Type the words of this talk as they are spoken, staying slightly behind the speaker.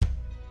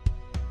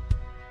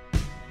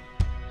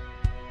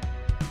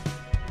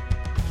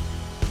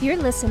You're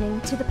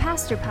listening to the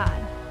Pastor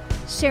Pod,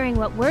 sharing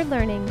what we're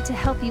learning to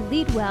help you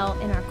lead well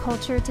in our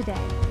culture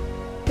today.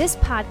 This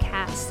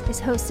podcast is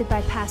hosted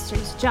by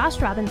pastors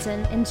Josh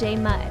Robinson and Jay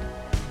Mudd.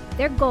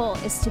 Their goal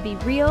is to be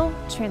real,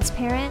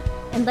 transparent,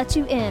 and let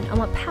you in on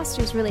what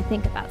pastors really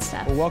think about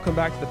stuff. Well, welcome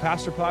back to the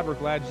Pastor Pod. We're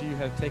glad you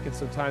have taken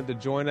some time to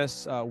join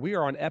us. We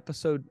are on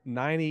episode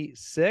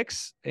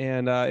 96,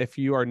 and if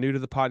you are new to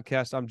the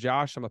podcast, I'm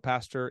Josh. I'm a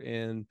pastor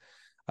in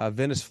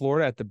Venice,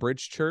 Florida at the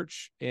Bridge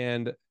Church,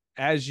 and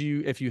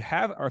if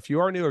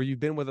you are new or you've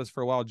been with us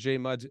for a while, Jay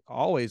Mudd's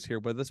always here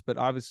with us, but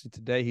obviously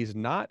today he's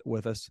not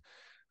with us,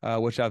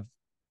 which I've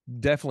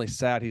definitely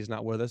sad he's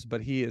not with us,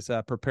 but he is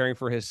preparing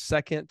for his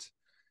second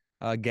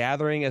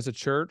gathering as a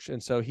church,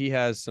 and so he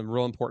has some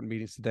real important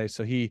meetings today.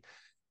 So he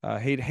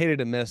hated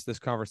to miss this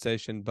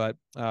conversation, but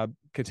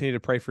continue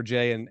to pray for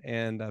Jay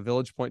and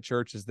Village Point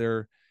Church as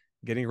they're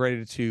getting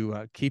ready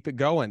to keep it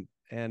going.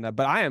 And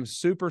but I am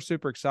super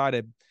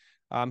excited.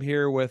 I'm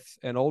here with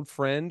an old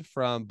friend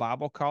from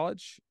Bible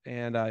college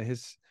and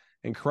his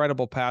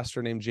incredible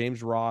pastor named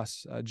James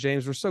Ross.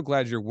 James, we're so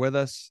glad you're with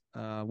us.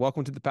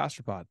 Welcome to the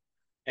Pastor Pod.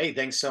 Hey,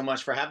 thanks so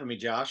much for having me,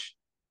 Josh.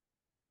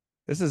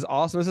 This is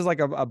awesome. This is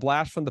like a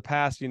blast from the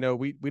past. You know,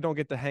 we don't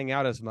get to hang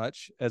out as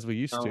much as we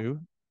used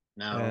to.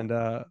 No.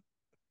 And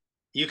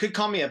you could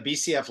call me a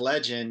BCF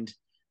legend,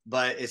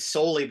 but it's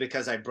solely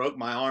because I broke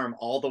my arm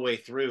all the way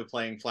through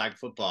playing flag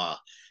football.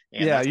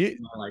 And yeah,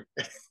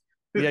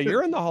 yeah,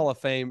 you're in the Hall of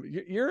Fame.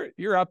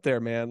 You're up there,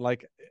 man.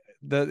 Like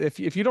if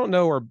you don't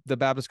know where the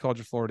Baptist College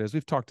of Florida is,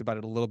 we've talked about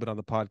it a little bit on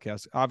the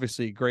podcast.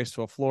 Obviously,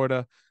 Graceville,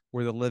 Florida,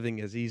 where the living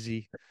is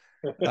easy.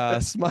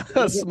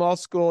 Small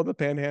school in the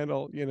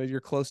Panhandle. You know,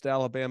 you're close to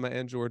Alabama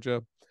and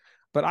Georgia.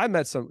 But I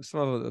met some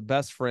of the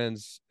best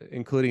friends,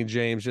 including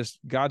James. Just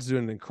God's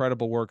doing an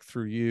incredible work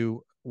through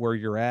you where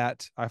you're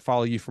at. I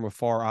follow you from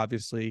afar.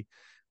 Obviously,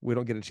 we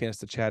don't get a chance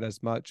to chat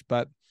as much,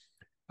 but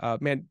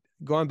man,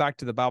 going back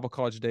to the Bible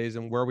college days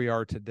and where we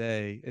are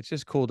today, it's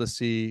just cool to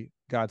see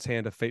God's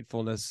hand of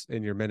faithfulness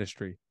in your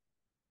ministry.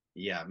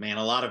 Yeah, man,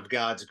 a lot of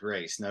God's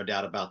grace, no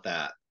doubt about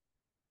that.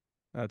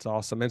 That's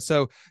awesome. And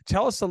so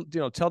tell us, tell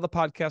the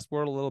podcast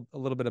world a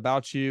little bit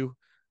about you,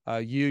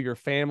 your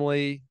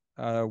family,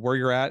 where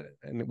you're at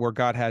and where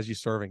God has you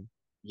serving.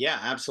 Yeah,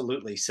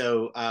 absolutely.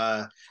 So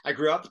I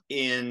grew up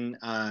in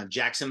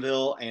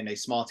Jacksonville and a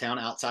small town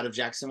outside of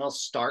Jacksonville,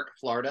 Stark,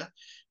 Florida,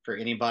 for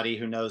anybody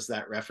who knows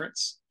that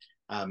reference.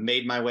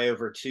 Made my way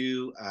over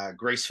to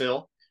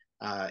Graceville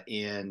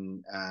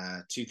in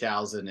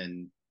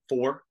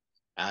 2004.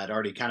 I'd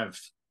already kind of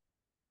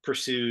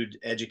pursued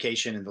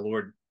education, and the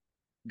Lord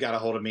got a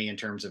hold of me in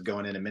terms of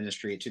going into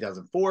ministry in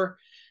 2004.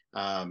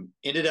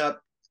 Ended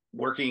up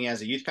working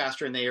as a youth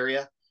pastor in the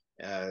area,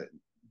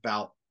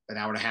 about an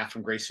hour and a half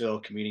from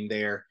Graceville, commuting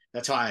there.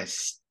 That's how I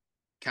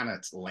kind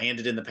of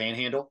landed in the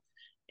Panhandle.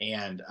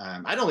 And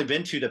I'd only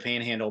been to the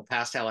Panhandle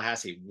past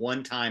Tallahassee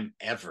one time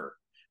ever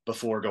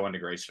before going to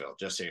Graceville,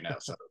 just so you know.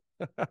 So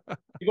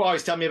people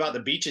always tell me about the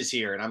beaches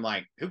here, and I'm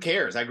like, who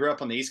cares? I grew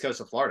up on the east coast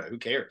of Florida. Who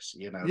cares?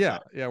 You know? Yeah,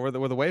 where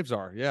the waves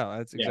are. Yeah,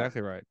 that's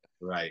exactly right.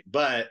 Right.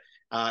 But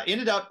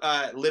ended up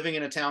living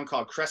in a town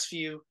called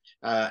Crestview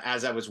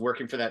as I was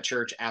working for that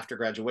church after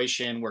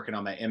graduation, working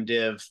on my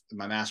MDiv,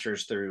 my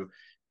master's through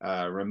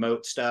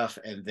remote stuff,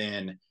 and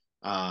then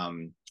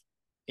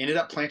ended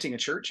up planting a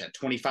church at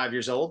 25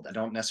 years old. I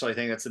don't necessarily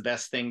think that's the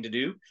best thing to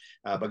do,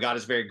 but God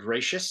is very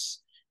gracious.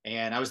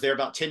 And I was there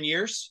about 10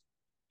 years.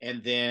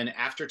 And then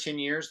after 10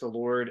 years, the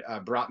Lord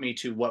brought me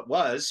to what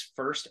was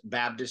First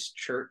Baptist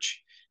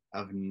Church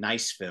of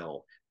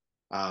Niceville.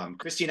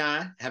 Christy and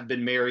I have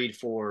been married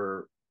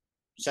for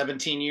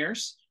 17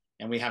 years,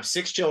 and we have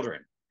 6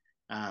 children.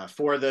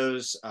 4 of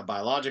those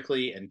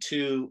biologically, and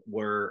 2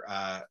 were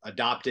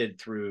adopted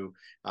through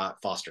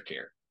foster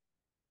care.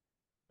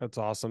 That's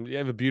awesome. You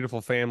have a beautiful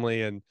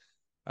family, and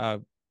I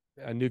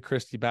knew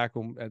Christy back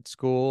at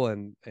school,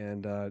 and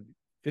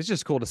it's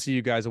just cool to see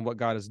you guys and what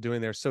God is doing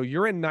there. So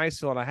you're in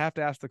Niceville, and I have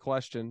to ask the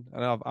question,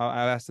 and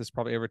I ask this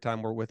probably every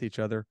time we're with each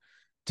other.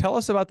 Tell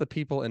us about the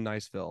people in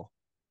Niceville.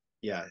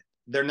 Yeah,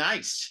 they're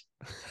nice.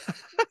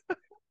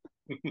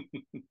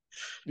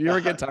 You ever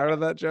get tired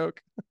of that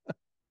joke?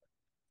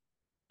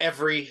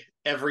 Every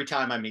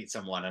time I meet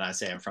someone and I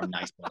say I'm from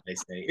Niceville, they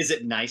say, "Is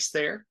it nice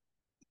there?"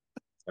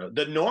 So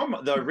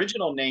the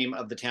original name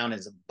of the town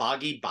is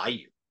Boggy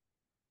Bayou.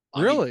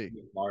 Really?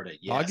 Florida,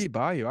 yes. Boggy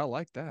Bayou. I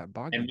like that.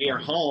 And we are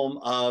home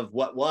of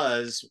what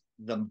was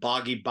the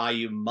Boggy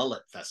Bayou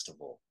Mullet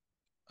Festival.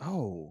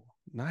 Oh,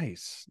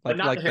 nice.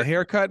 Like the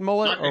haircut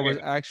mullet, or was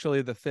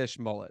actually the fish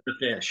mullet?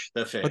 The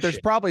fish. But there's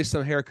probably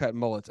some haircut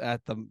mullets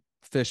at the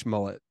fish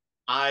mullet.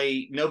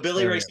 I know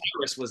Billy Ray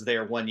Cyrus was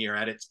there one year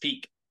at its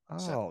peak. Oh,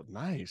 so,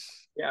 nice.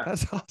 Yeah.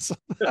 That's awesome.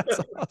 That's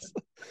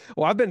awesome.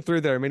 Well, I've been through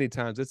there many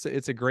times. It's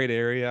a great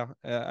area.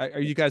 Are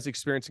you guys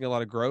experiencing a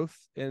lot of growth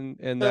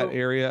in that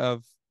area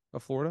of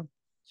Florida?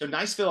 So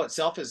Niceville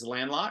itself is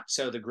landlocked.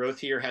 So the growth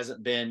here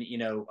hasn't been,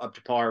 up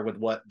to par with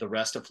what the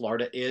rest of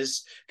Florida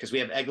is, because we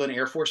have Eglin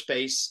Air Force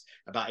Base.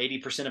 About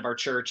 80% of our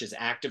church is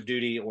active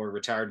duty or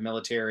retired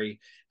military.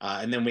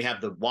 And then we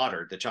have the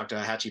water, the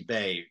Choctawhatchee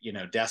Bay.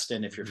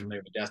 Destin, if you're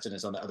familiar with Destin,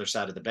 is on the other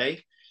side of the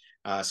bay.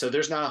 So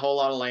there's not a whole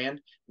lot of land.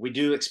 We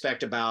do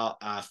expect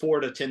about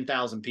 4,000 to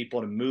 10,000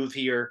 people to move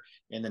here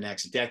in the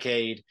next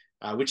decade,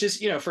 which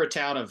is, for a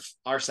town of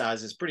our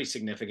size, is pretty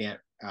significant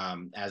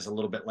as a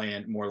little bit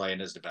more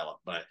land is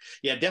developed. But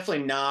yeah,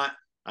 definitely not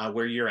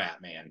where you're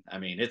at, man. I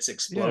mean, it's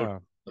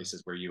exploded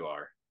places where you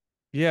are.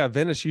 Yeah,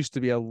 Venice used to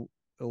be a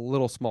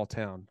little small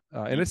town,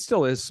 and it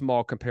still is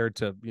small compared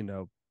to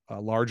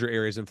larger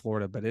areas in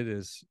Florida. But it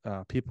is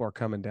people are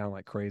coming down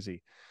like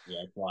crazy.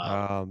 Yeah,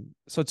 wow.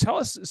 So tell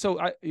us. So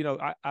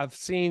I've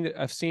seen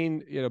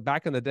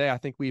back in the day, I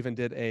think we even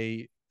did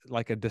a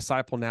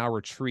Disciple Now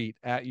retreat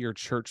at your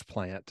church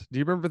plant. Do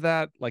you remember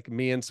that? Like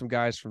me and some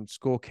guys from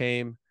school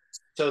came.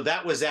 So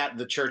that was at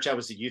the church I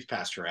was the youth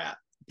pastor at.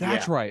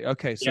 That's right.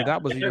 Okay. So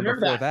that was even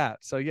before that.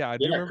 So yeah, I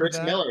do remember Chris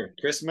that.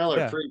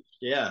 Miller preached.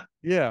 Yeah.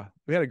 Yeah.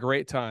 We had a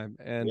great time.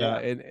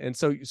 And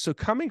so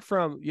coming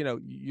from,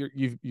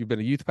 you've been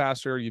a youth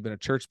pastor, you've been a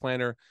church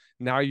planner.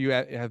 Now you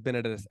have been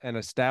at an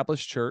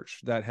established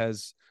church that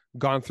has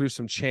gone through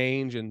some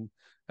change. And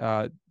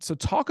so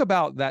talk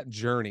about that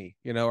journey,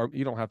 or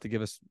you don't have to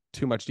give us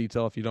too much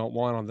detail if you don't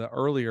want on the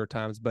earlier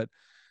times, but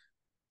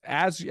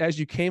as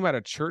you came out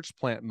of church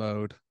plant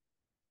mode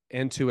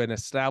into an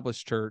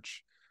established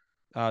church,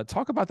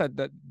 talk about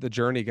that the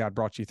journey God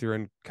brought you through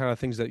and kind of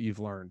things that you've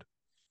learned.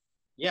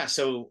 Yeah.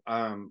 So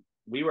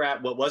we were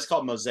at what was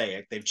called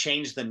Mosaic. They've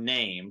changed the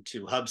name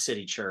to Hub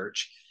City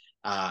Church.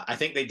 I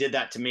think they did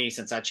that to me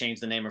since I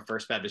changed the name of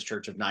First Baptist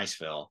Church of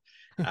Niceville.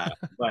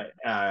 But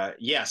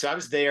so I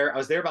was there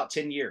about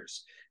 10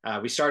 years.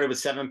 We started with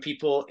 7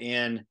 people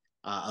in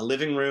a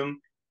living room,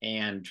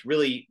 and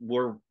really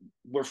were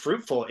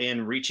fruitful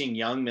in reaching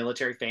young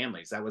military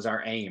families. That was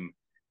our aim.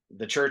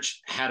 The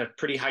church had a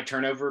pretty high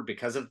turnover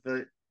because of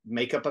the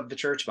makeup of the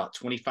church. About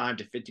 25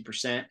 to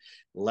 50%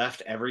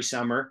 left every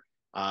summer.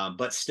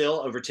 But still,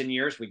 over 10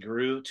 years, we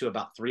grew to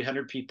about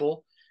 300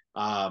 people.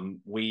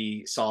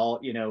 We saw,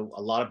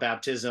 a lot of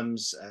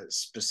baptisms,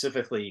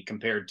 specifically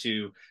compared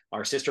to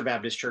our sister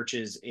Baptist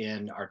churches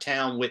in our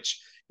town,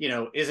 which,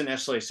 isn't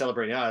necessarily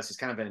celebrating us. It's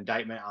kind of an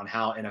indictment on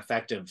how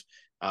ineffective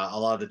a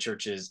lot of the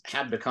churches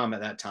had become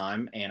at that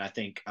time. And I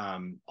think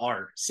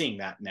are seeing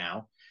that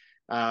now.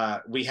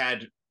 We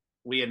had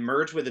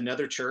merged with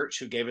another church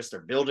who gave us their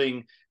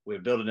building. We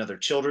had built another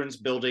children's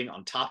building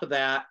on top of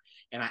that.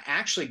 And I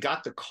actually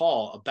got the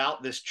call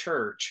about this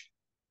church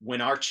when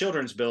our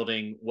children's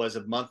building was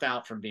a month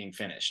out from being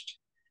finished.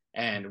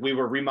 And we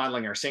were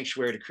remodeling our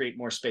sanctuary to create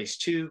more space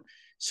too.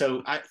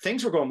 So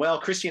things were going well.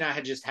 Christy and I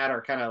had just had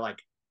our kind of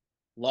like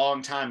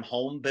long time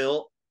home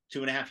built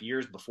 2.5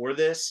 years before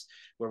this,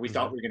 where we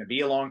thought we were going to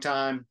be a long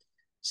time.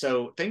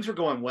 So things were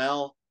going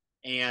well.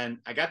 And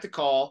I got the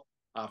call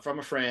from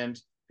a friend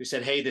who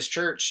said, "Hey, this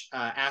church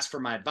asked for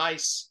my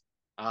advice.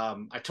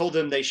 I told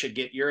them they should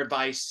get your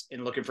advice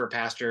in looking for a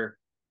pastor,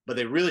 but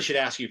they really should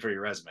ask you for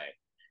your resume."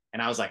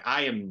 And I was like,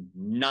 I am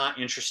not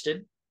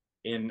interested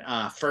in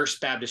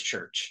First Baptist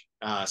Church.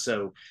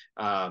 So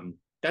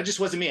that just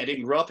wasn't me. I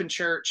didn't grow up in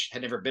church,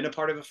 had never been a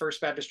part of a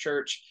First Baptist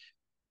Church.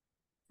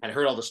 I'd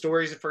heard all the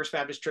stories of First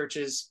Baptist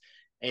churches.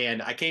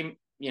 And I came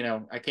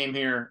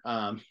here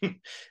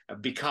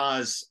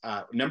because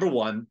number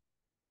one,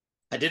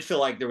 I did feel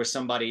like there was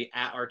somebody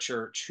at our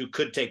church who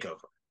could take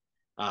over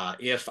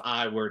if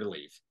I were to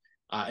leave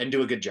and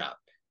do a good job.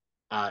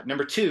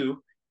 Number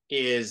two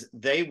is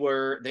they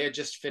had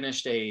just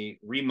finished a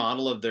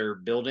remodel of their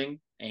building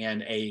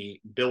and a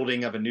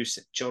building of a new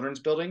children's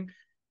building,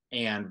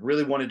 and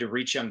really wanted to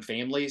reach young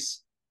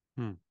families,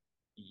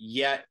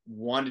 yet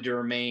wanted to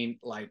remain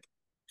like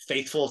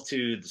faithful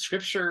to the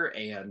scripture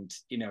and,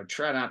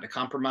 try not to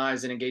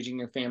compromise in engaging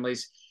young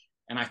families.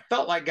 And I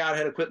felt like God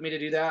had equipped me to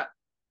do that.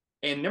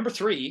 And number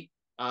three,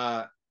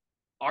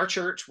 our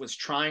church was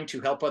trying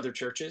to help other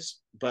churches,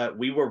 but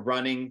we were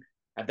running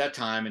at that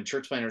time, and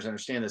church planners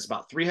understand this,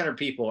 about 300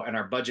 people, and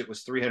our budget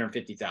was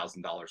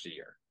 $350,000 a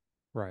year.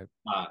 Right.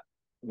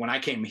 When I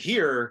came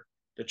here,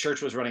 the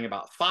church was running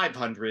about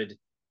 500,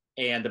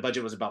 and the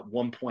budget was about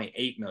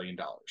 $1.8 million.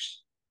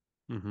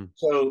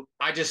 So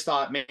I just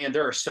thought, man,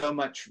 there are so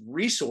much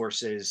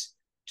resources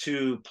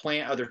to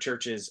plant other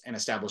churches and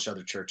establish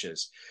other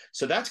churches.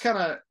 So that's kind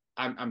of,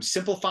 I'm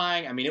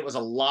simplifying. I mean, it was a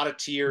lot of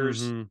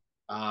tears,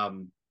 a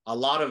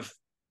lot of.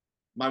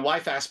 My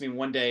wife asked me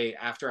one day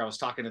after I was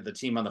talking to the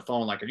team on the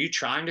phone, like, "Are you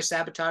trying to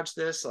sabotage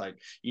this? Like,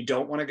 you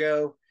don't want to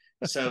go?"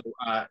 So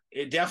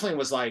it definitely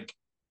was like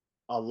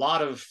a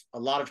lot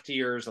of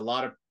tears, a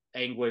lot of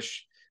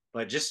anguish,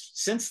 but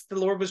just since the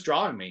Lord was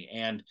drawing me,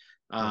 and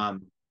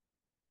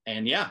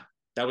yeah,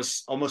 that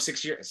was almost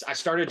 6 years. I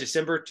started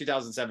December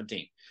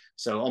 2017,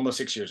 so almost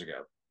 6 years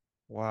ago.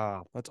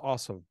 Wow, that's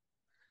awesome.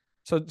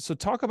 So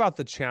talk about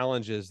the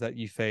challenges that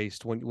you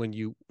faced when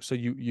you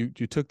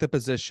took the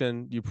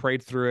position, you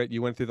prayed through it,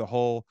 you went through the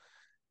whole.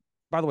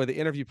 By the way, the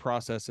interview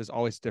process is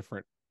always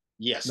different.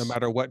 Yes. No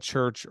matter what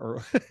church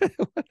or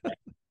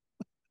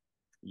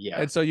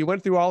Yeah. And so you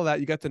went through all of that,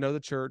 you got to know the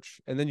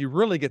church, and then you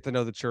really get to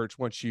know the church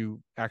once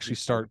you actually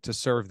start to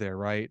serve there,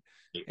 right?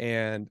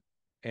 And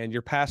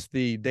you're past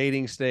the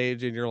dating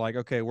stage and you're like,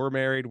 okay, we're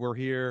married, we're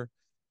here.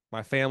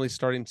 My family's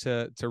starting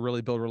to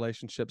really build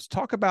relationships.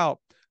 Talk about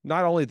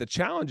not only the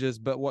challenges,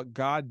 but what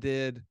God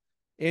did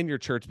in your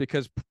church,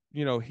 because,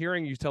 you know,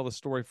 hearing you tell the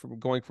story from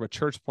going from a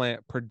church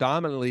plant,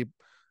 predominantly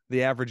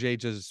the average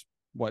age is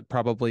what,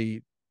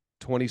 probably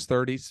 20s,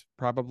 30s,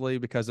 probably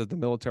because of the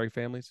military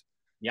families.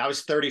 Yeah, I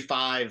was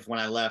 35 when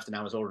I left, and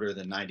I was older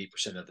than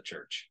 90% of the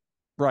church.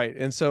 Right.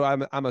 And so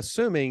I'm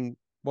assuming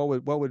what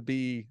would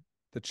be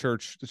the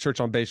church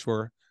on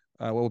Bayshore,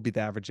 what would be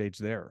the average age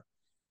there?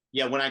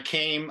 Yeah, when I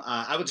came,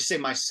 I would just say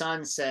my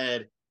son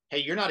said, "Hey,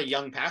 you're not a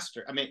young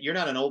pastor. I mean, you're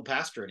not an old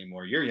pastor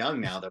anymore. You're young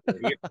now that we're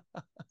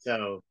here."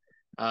 So,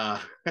 uh,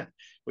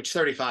 which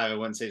 35, I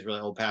wouldn't say is really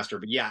old pastor,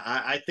 but yeah,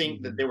 I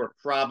think that there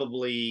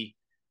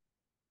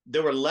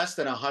were less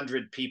than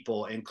 100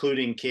 people,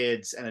 including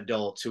kids and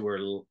adults, who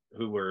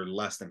were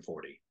less than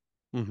 40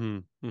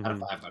 out of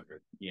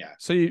 500. Yeah.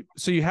 So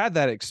you had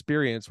that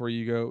experience where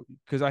you go,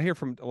 because I hear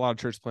from a lot of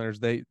church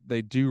planners,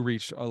 they do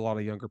reach a lot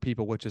of younger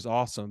people, which is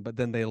awesome, but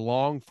then they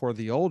long for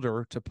the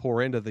older to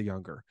pour into the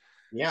younger.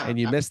 Yeah. And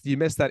you miss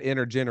that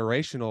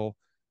intergenerational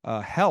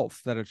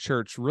health that a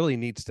church really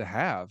needs to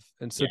have.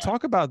 And so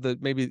talk about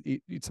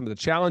maybe some of the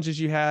challenges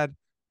you had,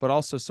 but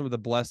also some of the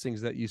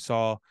blessings that you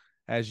saw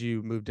as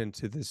you moved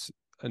into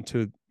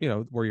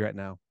where you're at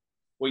now.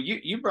 Well,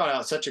 you brought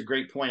out such a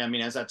great point. I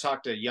mean, as I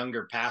talk to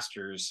younger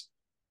pastors,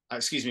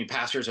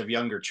 pastors of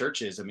younger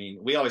churches, I mean,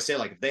 we always say,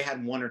 like, if they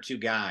had one or two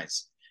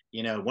guys,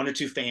 you know, one or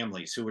two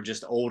families who were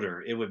just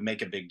older, it would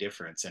make a big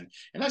difference. And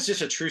that's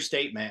just a true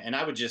statement. And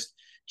I would just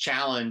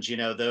challenge, you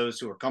know, those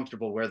who are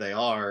comfortable where they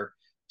are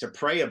to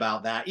pray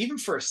about that, even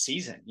for a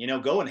season. You know,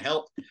 go and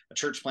help a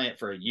church plant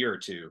for a year or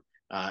two.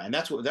 And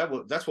that's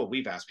what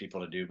we've asked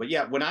people to do. But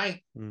yeah, when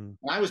I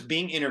was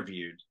being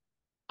interviewed,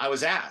 I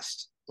was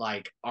asked,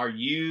 like, are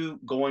you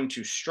going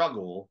to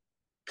struggle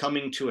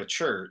coming to a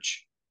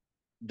church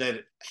that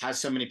has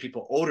so many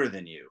people older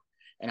than you?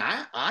 And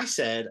I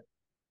said,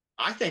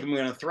 I think I'm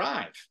going to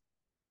thrive,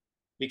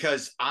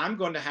 because I'm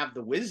going to have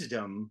the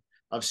wisdom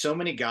of so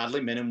many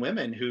godly men and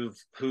women who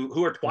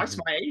are twice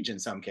my age in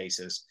some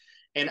cases.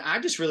 And I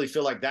just really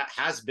feel like that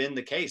has been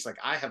the case. Like,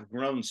 I have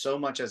grown so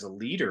much as a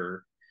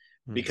leader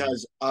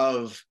because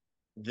of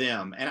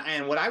them.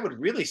 And what I would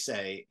really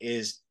say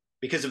is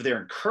because of their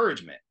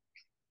encouragement.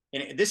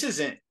 And this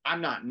isn't,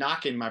 I'm not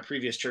knocking my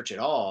previous church at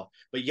all,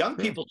 but young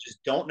people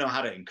just don't know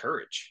how to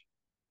encourage,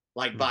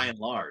 like, by and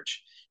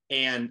large.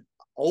 And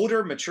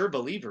older, mature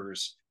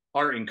believers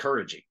are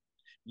encouraging.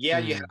 Yeah,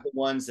 you have the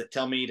ones that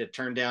tell me to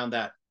turn down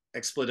that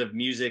expletive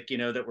music, you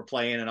know, that we're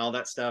playing and all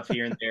that stuff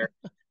here and there.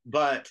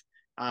 But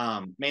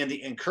man,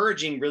 the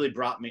encouragement really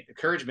brought me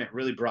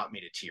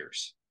to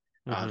tears.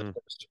 The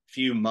first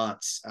few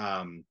months,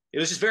 it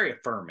was just very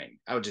affirming.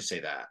 I would just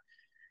say that.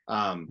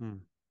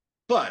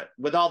 But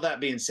with all that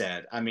being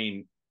said, I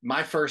mean,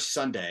 my first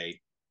Sunday,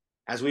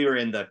 as we were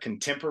in the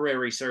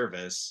contemporary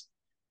service,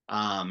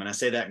 and I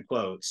say that in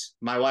quotes,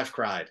 my wife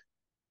cried,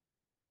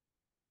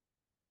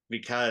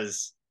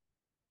 because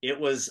it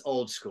was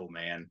old school,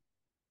 man.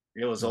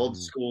 It was old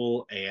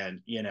school, and,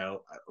 you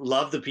know,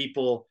 love the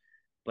people,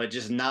 but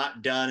just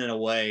not done in a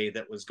way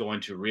that was going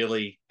to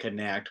really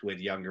connect with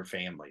younger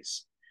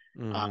families.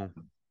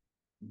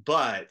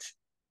 But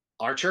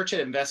our church had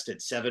invested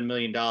 $7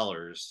 million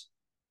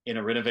in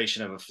a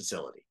renovation of a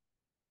facility,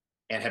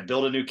 and had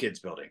built a new kids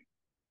building,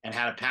 and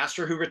had a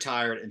pastor who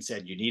retired and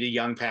said, you need a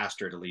young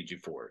pastor to lead you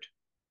forward,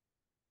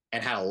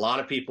 and had a lot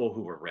of people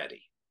who were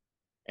ready.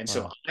 And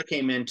so I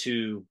came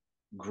into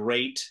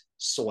great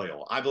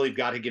soil. I believe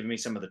God had given me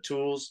some of the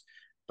tools,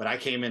 but I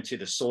came into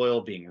the soil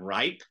being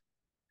ripe.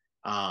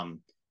 And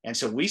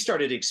so we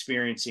started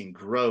experiencing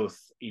growth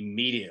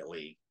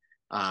immediately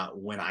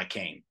when I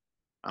came.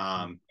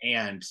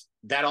 And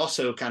that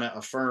also kind of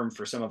affirmed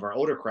for some of our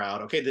older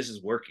crowd, okay, this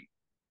is working.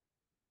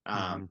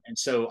 And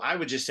so I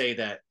would just say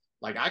that,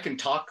 like, I can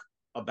talk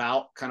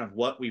about kind of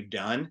what we've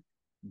done,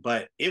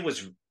 but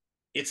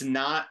it's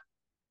not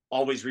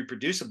always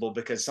reproducible,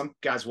 because some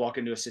guys walk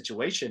into a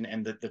situation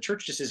and the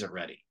church just isn't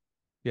ready.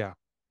 Yeah.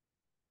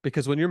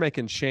 Because when you're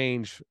making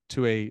change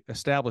to a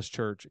established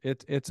church,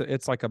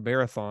 it's like a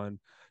marathon.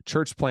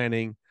 Church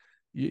planning,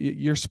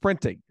 you're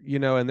sprinting, you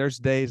know, and there's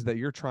days that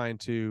you're trying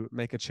to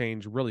make a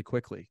change really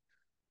quickly.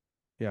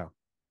 Yeah.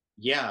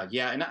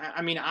 And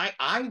I mean,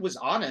 I was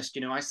honest,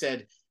 you know, I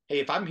said, hey,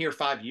 if I'm here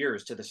 5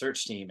 years to the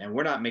search team and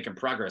we're not making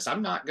progress,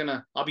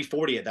 I'll be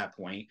 40 at that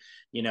point.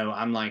 You know,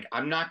 I'm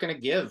not going to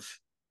give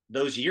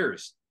those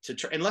years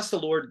unless the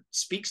Lord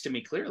speaks to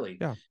me clearly.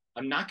 Yeah.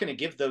 I'm not going to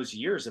give those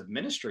years of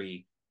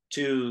ministry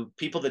to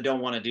people that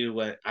don't want to do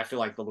what I feel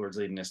like the Lord's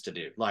leading us to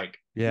do. Like,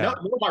 no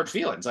hard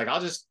feelings. Like,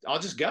 I'll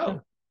just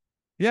go.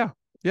 Yeah.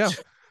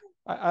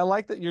 I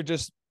like that you're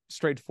just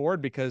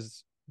straightforward,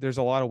 because there's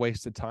a lot of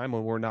wasted time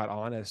when we're not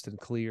honest and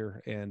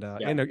clear and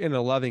in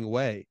a loving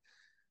way.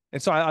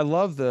 And so I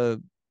love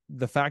the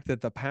fact that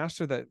the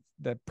pastor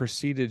that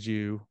preceded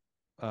you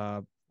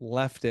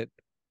left it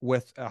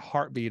with a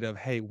heartbeat of,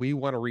 hey, we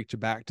want to reach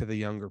back to the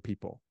younger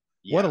people.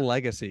 What a Yeah,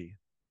 legacy.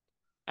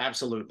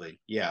 absolutely.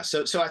 Yeah.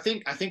 So I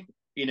think,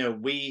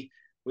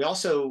 we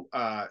also,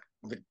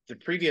 the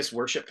previous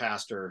worship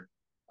pastor,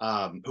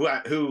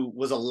 who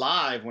was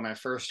alive when I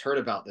first heard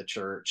about the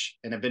church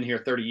and had been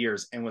here 30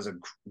 years and was a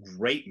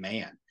great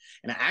man.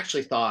 And I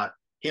actually thought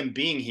him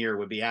being here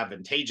would be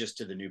advantageous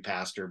to the new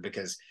pastor,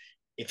 because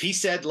if he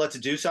said, let's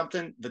do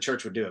something, the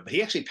church would do it. But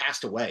he actually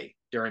passed away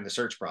during the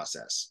search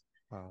process.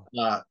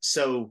 Wow.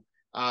 So,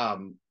 I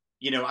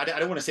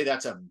don't want to say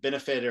that's a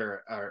benefit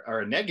or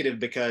a negative,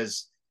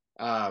 because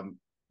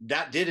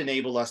that did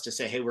enable us to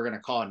say, hey, we're going to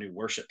call a new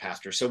worship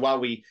pastor. So while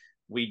we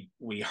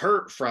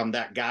heard from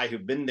that guy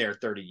who'd been there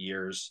 30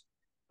 years,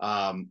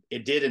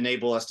 it did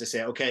enable us to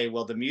say, okay,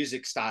 well, the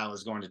music style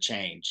is going to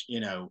change,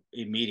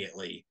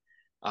 immediately.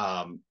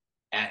 And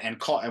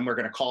we're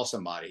going to call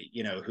somebody,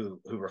 who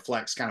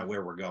reflects kind of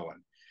where we're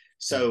going.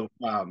 So,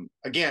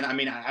 again, I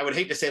mean, I would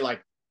hate to say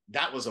like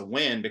that was a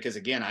win, because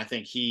again, I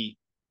think he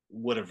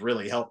would have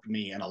really helped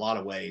me in a lot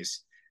of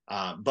ways.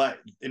 But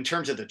in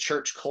terms of the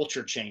church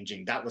culture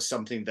changing, that was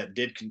something that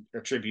did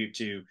contribute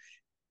to,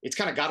 it's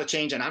kind of got to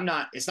change. And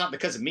it's not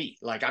because of me.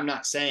 Like, I'm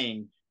not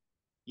saying,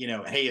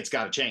 hey, it's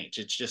got to change.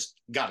 It's just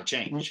got to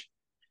change.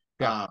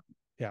 Yeah.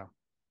 Yeah.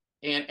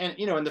 And,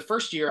 in the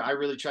first year, I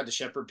really tried to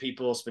shepherd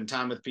people, spend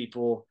time with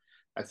people.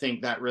 I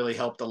think that really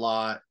helped a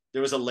lot.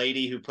 There was a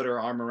lady who put her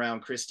arm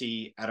around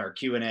Christy at our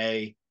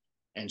Q&A,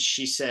 and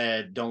she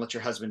said, don't let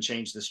your husband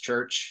change this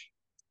church.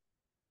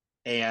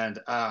 And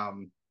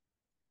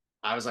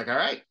I was like, all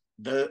right.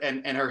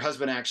 And her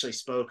husband actually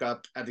spoke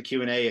up at the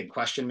Q&A and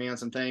questioned me on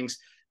some things.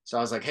 So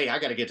I was like, hey, I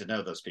got to get to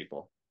know those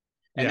people.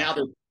 And now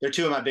they're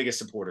two of my biggest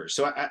supporters.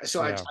 So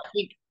I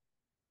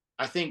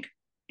think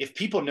if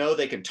people know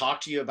they can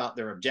talk to you about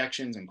their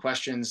objections and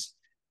questions,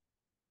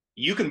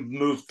 you can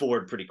move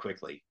forward pretty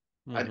quickly.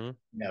 I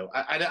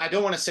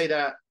don't want to say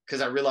that,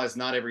 because I realize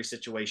not every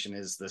situation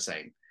is the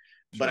same,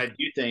 but I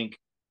do think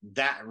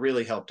that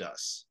really helped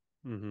us.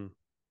 Mm-hmm.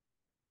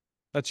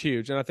 That's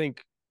huge. And I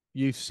think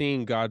you've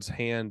seen God's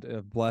hand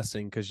of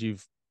blessing, because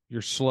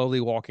you're slowly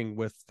walking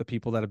with the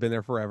people that have been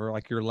there forever,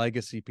 like your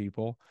legacy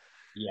people.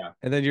 Yeah.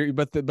 And then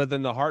but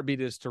then the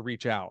heartbeat is to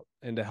reach out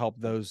and to help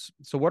those.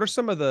 So what are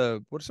some of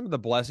the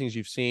blessings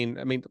you've seen?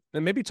 I mean,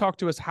 and maybe talk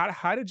to us.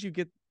 How did you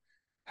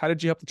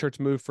help the church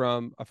move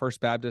from a First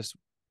Baptist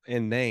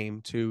in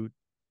name to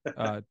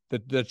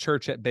the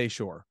church at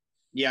Bayshore?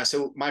 Yeah.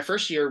 So my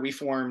first year, we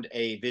formed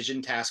a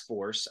vision task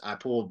force. I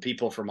pulled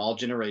people from all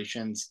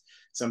generations.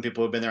 Some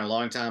people have been there a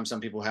long time. Some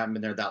people haven't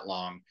been there that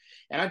long.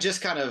 And I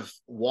just kind of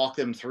walked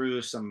them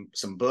through some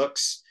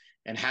books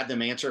and had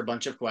them answer a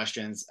bunch of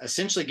questions,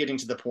 essentially getting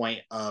to the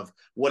point of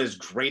what is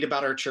great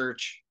about our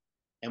church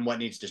and what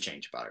needs to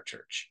change about our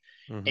church.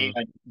 Mm-hmm.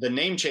 And the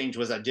name change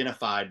was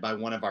identified by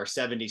one of our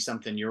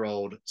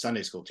 70-something-year-old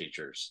Sunday school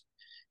teachers.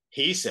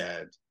 He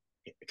said,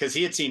 because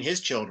he had seen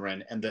his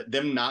children and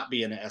them not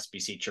be in an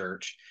SBC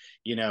church,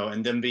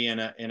 and them being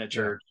in a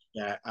church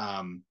that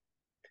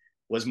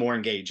was more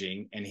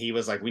engaging. And he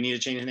was like, we need to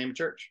change the name of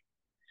church.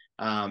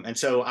 And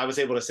so I was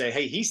able to say,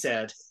 hey, he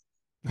said,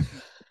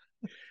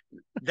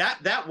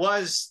 that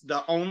was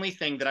the only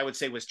thing that I would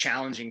say was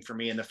challenging for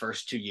me in the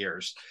first 2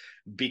 years,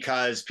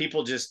 because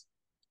people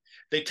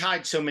they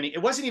tied so many,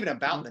 it wasn't even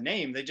about the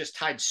name. They just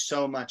tied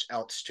so much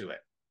else to it,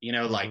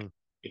 like,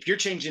 if you're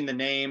changing the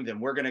name, then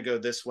we're going to go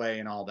this way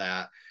and all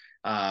that.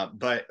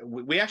 But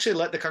we actually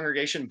let the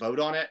congregation vote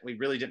on it. We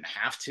really didn't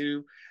have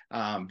to,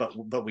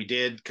 but we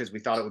did, because we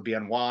thought it would be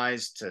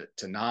unwise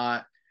to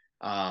not.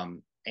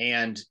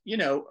 And,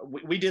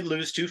 we did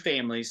lose 2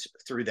 families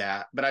through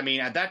that. But I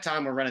mean, at that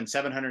time, we're running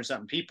 700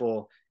 something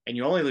people, and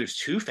you only lose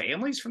 2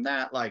 families from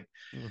that. Like,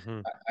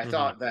 I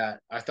thought that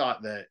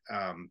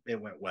it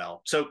went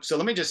well. So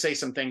let me just say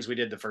some things we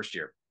did the first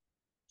year.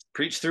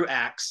 Preach through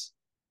Acts.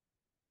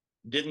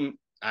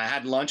 I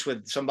had lunch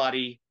with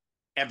somebody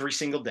every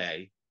single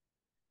day.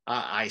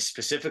 I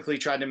specifically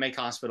tried to make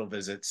hospital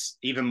visits,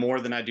 even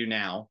more than I do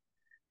now.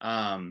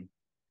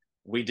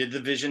 We did the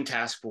vision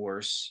task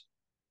force.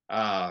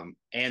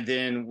 And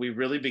then we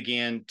really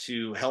began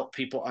to help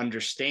people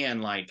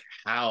understand, like,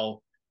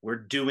 how we're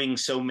doing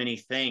so many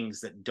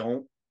things that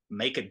don't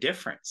make a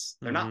difference.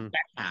 They're not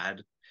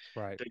bad.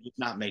 Right. They're just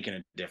not making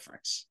a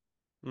difference.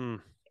 And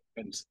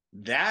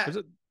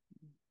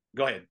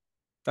go ahead.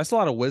 That's a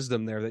lot of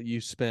wisdom there that you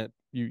spent.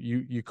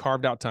 You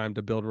carved out time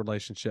to build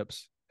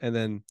relationships and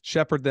then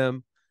shepherd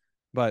them.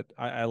 But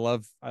I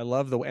love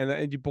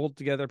and you pulled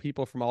together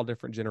people from all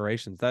different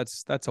generations.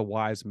 That's a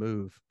wise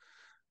move.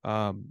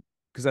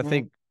 Because I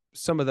think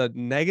some of the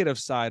negative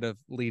side of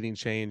leading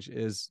change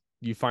is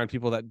you find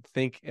people that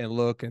think and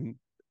look and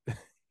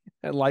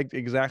like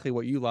exactly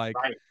what you like.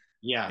 Right.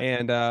 Yeah.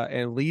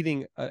 And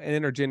leading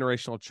an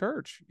intergenerational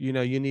church, you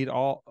need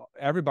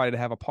everybody to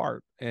have a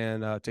part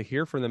and to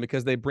hear from them,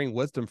 because they bring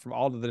wisdom from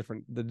all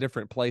the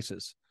different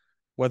places,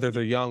 whether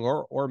they're young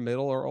or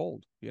middle or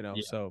old,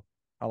 So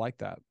I like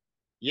that.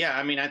 Yeah.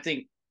 I mean, I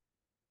think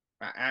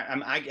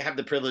I have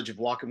the privilege of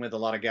walking with a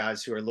lot of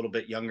guys who are a little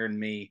bit younger than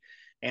me.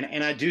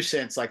 And I do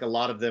sense like a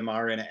lot of them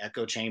are in an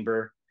echo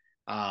chamber,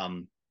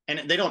 and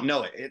they don't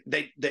know it.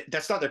 They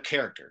that's not their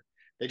character.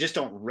 They just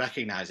don't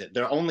recognize it.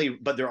 They're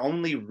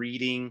only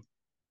reading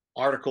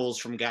articles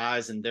from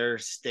guys in their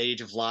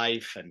stage of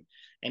life,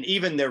 and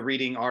even they're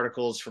reading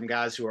articles from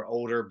guys who are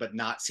older, but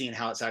not seeing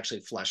how it's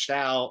actually fleshed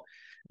out.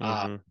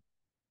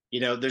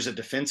 Mm-hmm. There's a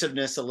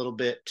defensiveness a little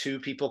bit to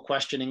people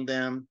questioning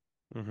them.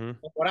 Mm-hmm.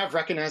 What I've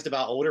recognized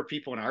about older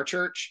people in our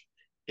church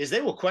is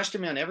they will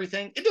question me on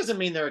everything. It doesn't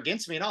mean they're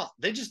against me at all.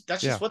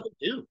 That's just what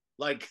they do.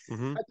 Like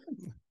Mm-hmm.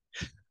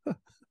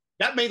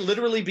 that may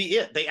literally be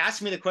it. They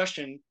ask me the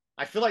question.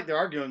 I feel like they're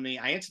arguing with me.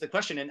 I answer the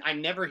question and I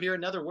never hear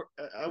another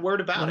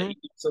word about Mm-hmm. it.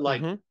 So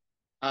like,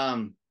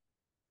 Mm-hmm.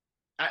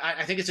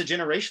 I think it's a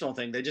generational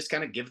thing. They just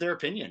kind of give their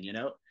opinion,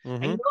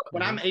 Mm-hmm. And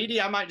when I'm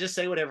 80, I might just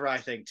say whatever I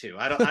think too.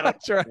 I don't.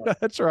 That's right.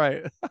 That's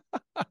right.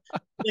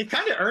 They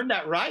kind of earned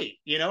that right,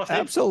 if they've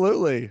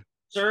Absolutely.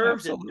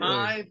 served and Absolutely.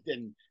 tithed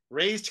and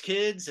raised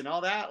kids and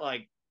all that,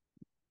 like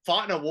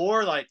fought in a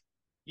war, like,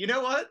 you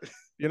know what?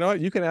 You know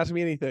what? You can ask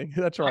me anything.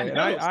 That's right. And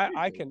know,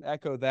 I can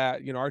echo that.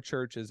 Our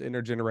church is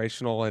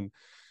intergenerational, and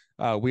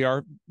we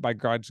are, by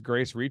God's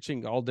grace,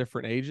 reaching all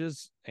different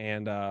ages.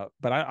 And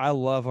but I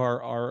love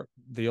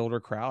the older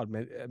crowd.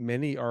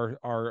 Many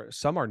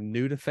some are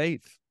new to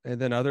faith, and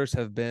then others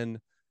have been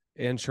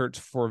in church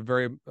for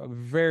a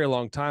very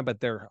long time. But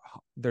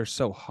they're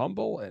so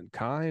humble and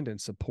kind and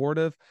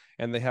supportive,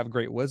 and they have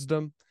great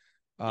wisdom.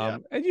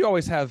 And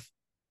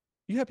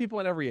you have people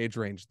in every age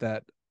range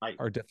that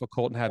are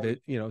difficult and have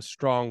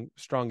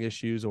strong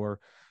issues, or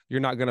you're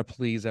not going to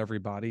please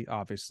everybody,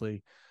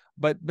 obviously.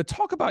 But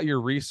talk about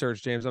your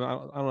research, James. And I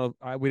don't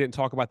know, we didn't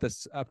talk about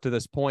this up to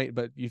this point,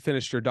 but you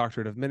finished your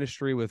doctorate of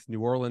ministry with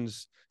New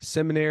Orleans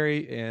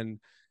Seminary,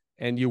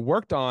 and you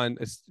worked on,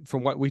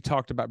 from what we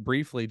talked about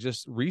briefly,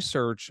 just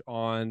research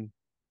on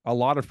a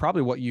lot of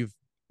probably what you've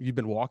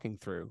been walking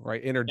through,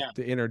 right?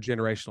 The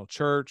intergenerational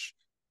church,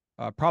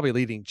 probably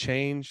leading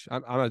change.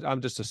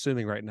 I'm just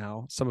assuming right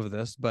now some of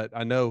this, but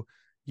I know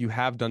you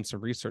have done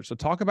some research. So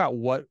talk about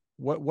what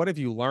have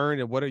you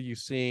learned, and what are you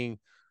seeing?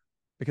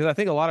 Because I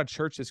think a lot of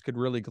churches could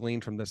really glean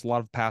from this. A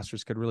lot of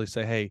pastors could really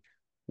say, hey,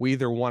 we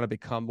either want to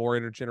become more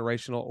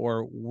intergenerational,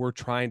 or we're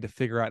trying to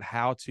figure out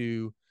how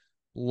to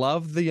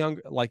love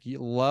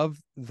love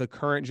the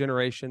current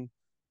generation,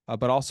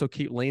 but also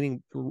keep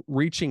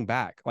reaching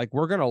back. Like,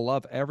 we're going to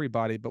love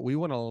everybody, but we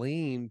want to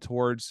lean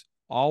towards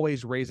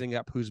always raising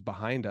up who's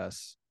behind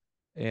us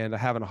and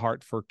having a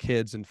heart for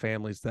kids and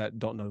families that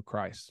don't know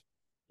Christ.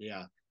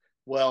 Yeah.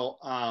 Well,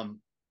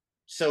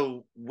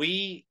 so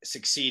we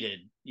succeeded.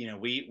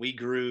 We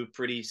grew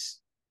pretty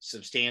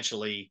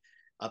substantially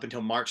up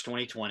until March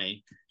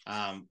 2020,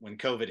 when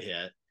COVID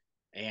hit,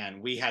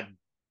 and we had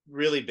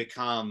really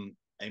become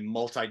a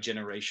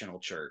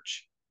multi-generational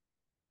church.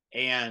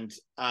 And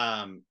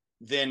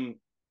then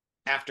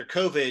after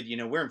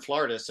COVID, we're in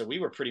Florida, so we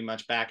were pretty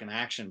much back in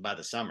action by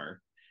the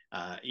summer.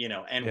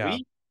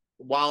 And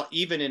while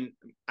even in,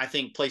 I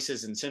think,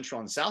 places in Central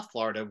and South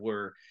Florida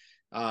were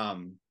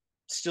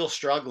still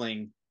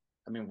struggling,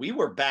 I mean, we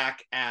were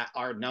back at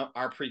our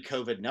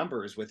pre-COVID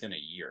numbers within a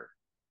year,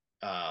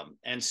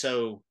 and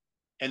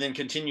then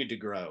continued to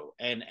grow.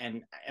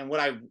 And what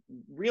I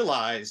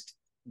realized,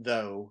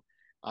 though,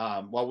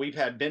 while we've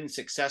been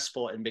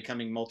successful in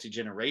becoming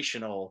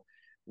multi-generational,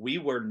 we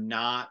were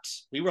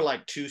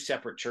like two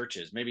separate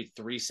churches, maybe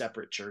three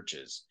separate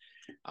churches.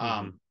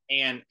 And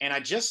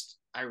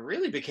I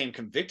really became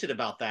convicted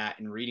about that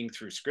in reading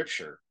through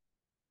Scripture,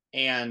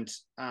 and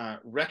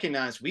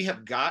recognize we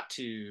have got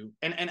to,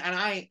 and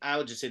I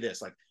would just say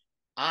this, like,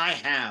 I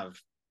have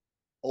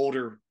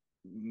older,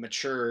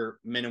 mature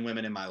men and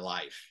women in my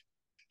life,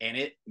 and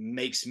it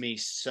makes me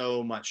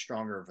so much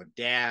stronger of a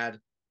dad,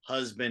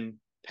 husband,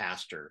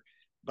 pastor.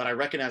 But I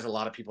recognize a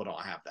lot of people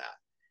don't have that.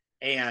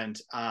 And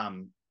I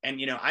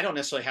don't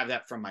necessarily have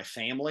that from my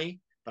family,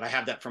 but I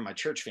have that from my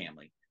church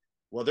family.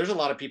 Well, there's a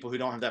lot of people who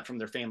don't have that from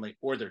their family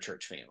or their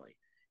church family.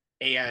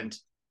 And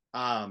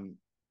then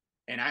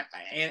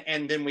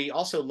we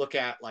also look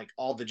at like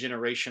all the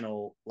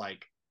generational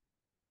like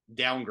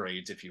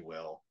downgrades, if you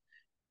will.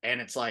 And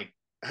it's like,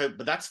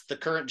 but that's the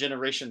current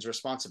generation's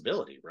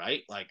responsibility,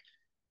 right? Like,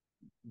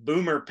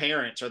 boomer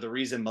parents are the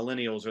reason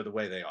millennials are the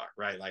way they are,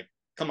 right? Like,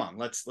 come on,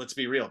 let's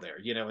be real there,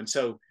 And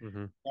so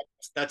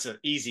that's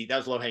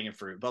low hanging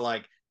fruit. But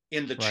like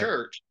in the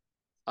church,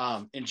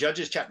 in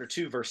Judges chapter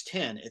 2, verse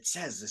 10, it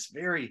says this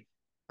very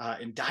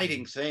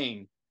indicting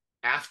thing.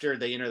 After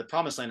they enter the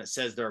promised land, it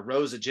says there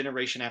arose a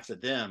generation after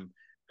them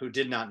who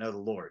did not know the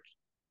Lord,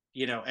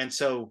 And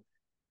so,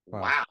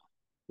 wow.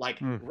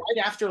 Like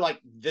right after like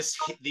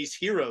these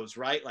heroes,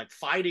 right? Like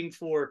fighting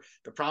for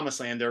the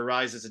promised land, there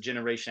arises a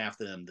generation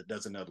after them that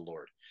doesn't know the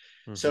Lord.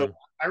 So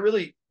I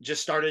really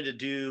just started to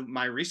do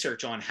my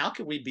research on how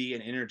can we be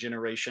an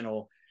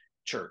intergenerational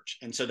church.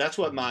 And so that's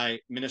what my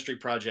ministry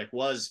project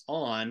was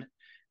on,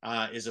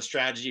 is a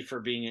strategy for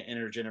being an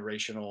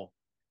intergenerational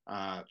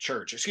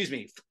church. Excuse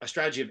me, a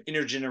strategy of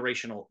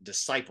intergenerational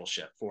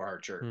discipleship for our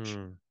church.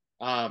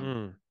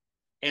 And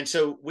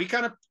so we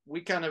kind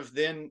of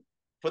then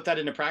put that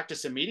into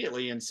practice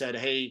immediately and said,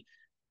 hey,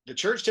 the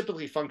church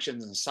typically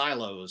functions in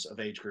silos of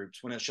age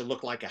groups when it should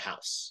look like a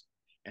house.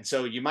 And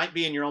so you might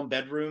be in your own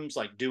bedrooms,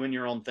 like doing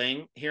your own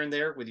thing here and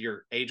there with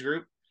your age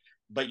group,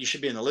 but you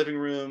should be in the living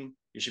room.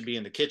 You should be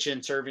in the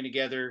kitchen serving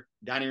together,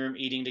 dining room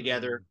eating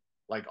together,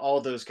 like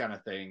all those kind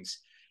of things.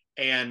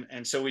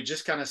 And so we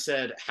just kind of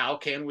said, how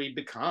can we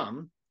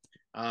become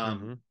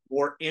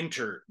more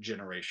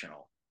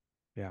intergenerational?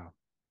 Yeah,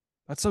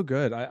 that's so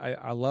good.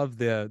 I love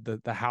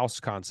the house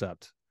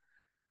concept.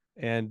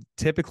 And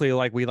typically,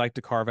 like, we like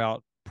to carve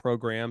out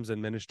programs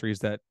and ministries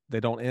that they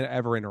don't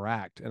ever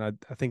interact. And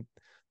I think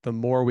the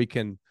more we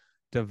can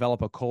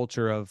develop a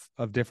culture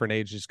of different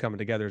ages coming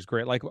together is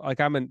great. Like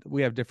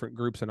we have different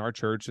groups in our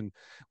church, and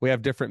we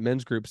have different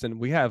men's groups, and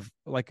we have,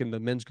 like, in the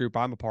men's group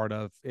I'm a part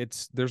of,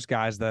 there's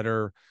guys that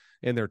are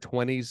in their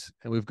 20s,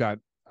 and we've got,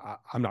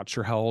 I'm not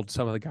sure how old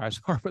some of the guys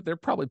are, but they're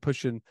probably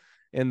pushing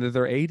into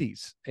their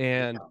 80s.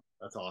 And yeah,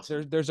 that's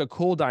awesome. There's a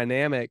cool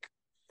dynamic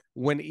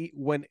when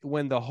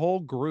the whole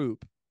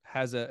group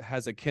has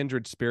a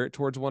kindred spirit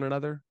towards one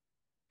another,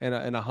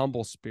 and a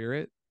humble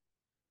spirit,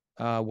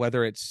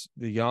 whether it's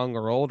the young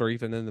or old or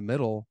even in the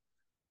middle,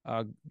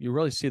 you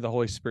really see the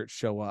Holy Spirit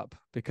show up.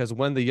 Because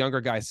when the younger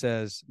guy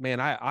says, man,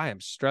 I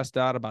am stressed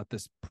out about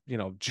this,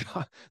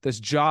 this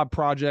job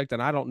project,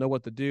 and I don't know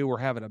what to do. We're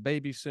having a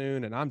baby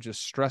soon, and I'm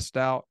just stressed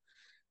out.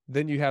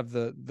 Then you have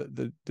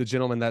the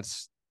gentleman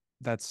that's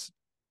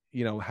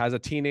has a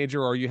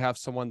teenager, or you have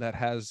someone that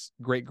has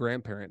great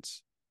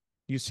grandparents.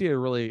 You see a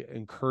really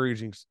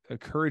encouraging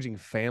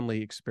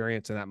family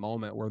experience in that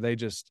moment, where they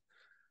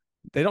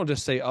don't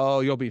just say,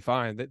 oh, you'll be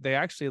fine. They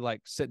actually,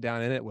 like, sit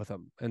down in it with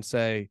them and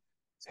say,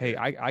 hey,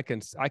 I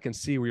can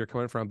see where you're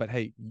coming from, but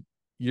hey,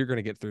 you're going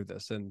to get through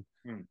this. And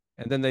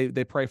then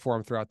they pray for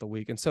them throughout the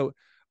week. And so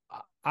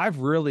I've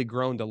really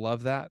grown to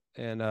love that.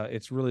 And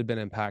it's really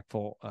been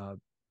impactful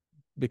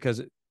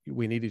because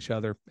we need each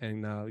other,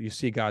 and you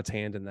see God's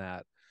hand in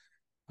that.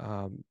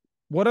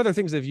 What other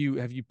things have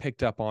you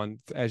picked up on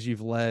as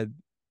you've led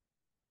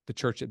the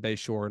church at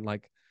Bayshore?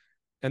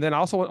 And then I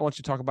also want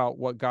you to talk about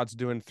what God's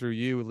doing through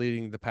you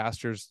leading the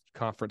pastors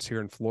conference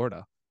here in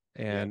Florida,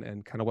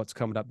 and kind of what's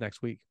coming up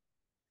next week.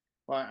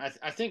 Well,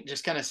 I think,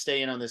 just kind of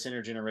staying on this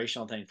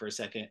intergenerational thing for a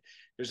second,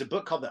 there's a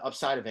book called The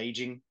Upside of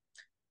Aging.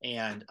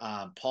 And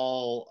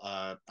Paul,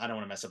 I don't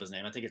want to mess up his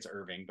name. I think it's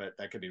Irving, but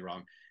that could be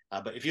wrong.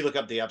 But if you look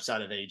up The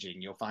Upside of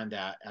Aging, you'll find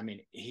that. I mean,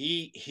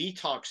 he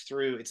talks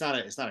through. It's not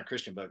a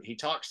Christian book. He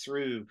talks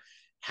through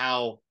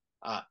how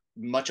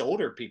much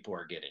older people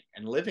are getting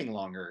and living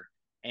longer,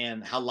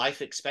 and how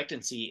life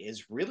expectancy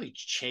is really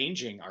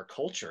changing our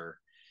culture.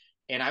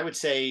 And I would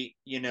say,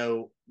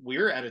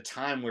 we're at a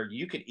time where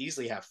you could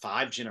easily have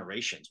 5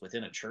 generations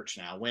within a church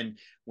now.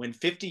 When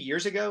 50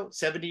 years ago,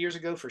 70 years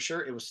ago, for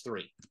sure, it was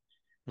 3.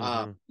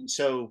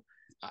 So,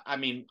 I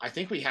mean, I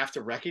think we have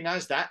to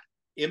recognize that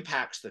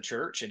impacts the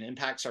church and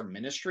impacts our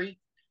ministry.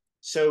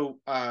 So,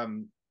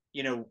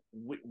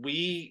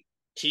 we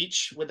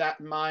teach with that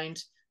in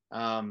mind.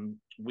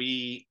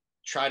 We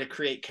try to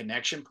create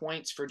connection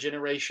points for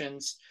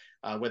generations,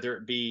 whether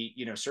it be,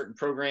 certain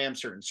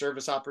programs, certain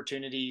service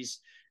opportunities.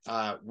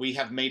 We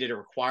have made it a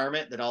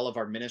requirement that all of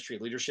our ministry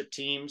leadership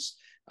teams,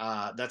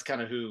 that's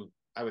kind of who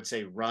I would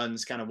say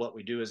runs kind of what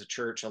we do as a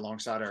church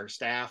alongside our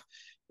staff,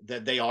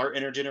 that they are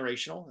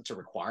intergenerational. It's a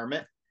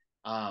requirement.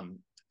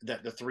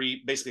 That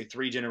basically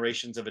three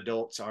generations of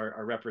adults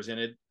are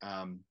represented.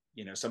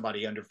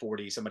 Somebody under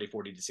 40, somebody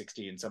 40 to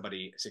 60, and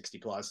somebody 60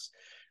 plus.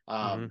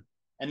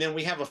 And then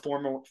we have a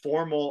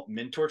formal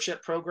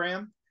mentorship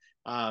program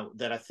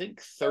that I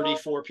think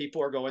 34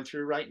 people are going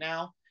through right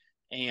now.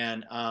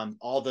 And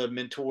all the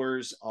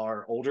mentors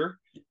are older,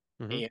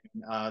 and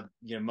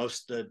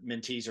most of the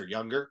mentees are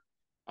younger.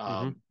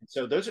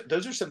 So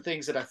those are some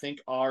things that I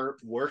think are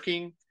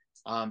working.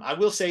 I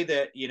will say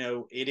that,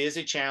 it is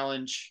a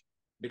challenge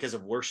because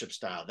of worship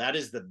style. That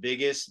is the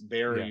biggest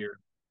barrier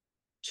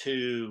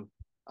to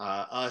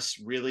us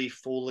really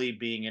fully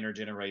being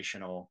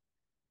intergenerational.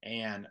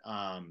 And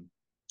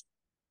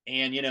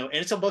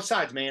it's on both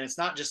sides, man. It's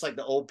not just like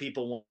the old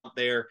people want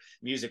their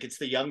music. It's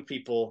the young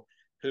people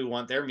who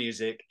want their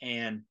music.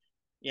 And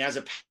as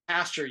a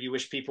pastor, you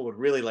wish people would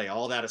really lay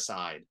all that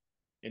aside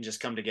and just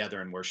come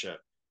together and worship.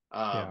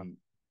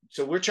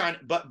 So we're trying,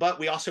 but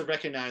we also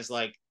recognize,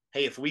 like,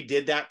 hey, if we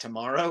did that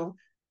tomorrow,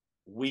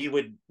 we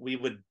would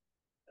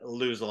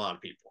lose a lot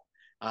of people,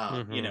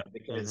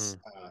 because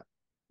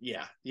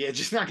it's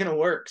just not going to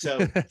work.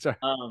 So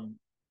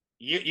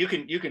you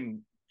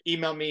can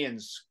email me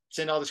and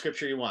send all the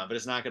scripture you want, but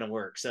it's not going to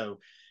work. So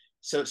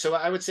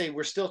I would say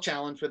we're still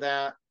challenged with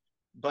that,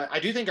 but I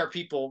do think our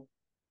people,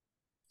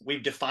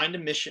 we've defined a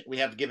mission. We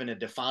have given a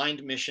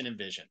defined mission and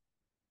vision,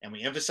 and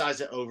we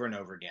emphasize it over and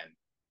over again,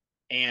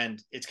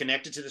 and it's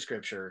connected to the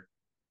scripture.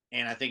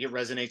 And I think it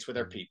resonates with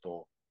our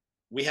people.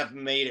 We have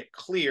made it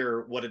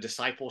clear what a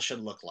disciple should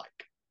look like.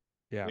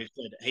 We've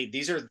said, hey,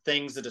 these are the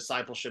things the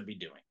disciple should be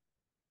doing.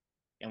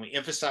 And we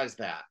emphasize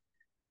that.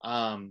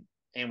 And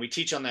we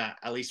teach on that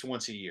at least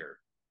once a year.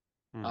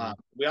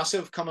 We also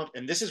have come up,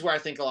 and this is where I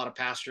think a lot of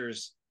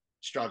pastors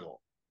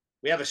struggle.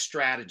 we have a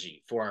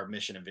strategy for our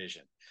mission and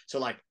vision. So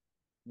like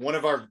one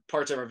of our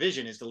parts of our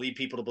vision is to lead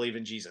people to believe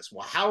in Jesus.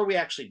 Well, how are we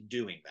actually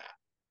doing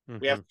that?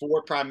 We have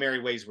 4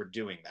 primary ways we're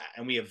doing that,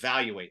 and we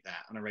evaluate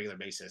that on a regular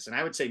basis. And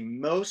I would say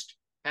most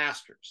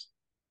pastors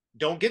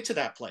don't get to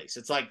that place.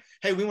 It's like,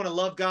 hey, we want to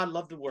love God,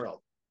 love the world.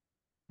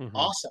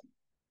 Awesome.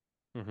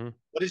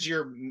 What's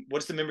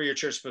the member of your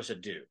church supposed to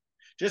do?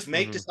 Just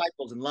make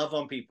disciples and love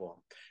on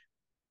people.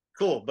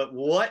 Cool. But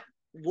what?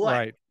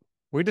 Right.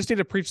 We just need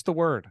to preach the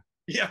word.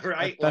 Yeah,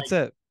 right. That's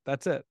it.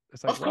 It's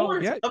like,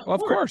 of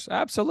course.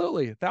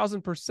 Absolutely.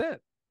 1,000%.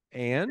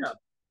 And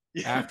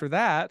after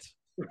that,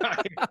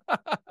 right.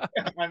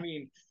 I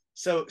mean,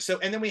 so,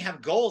 and then we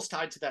have goals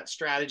tied to that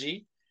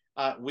strategy.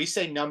 We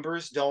say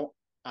numbers don't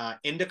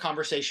end a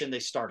conversation, they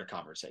start a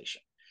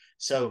conversation.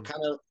 So kind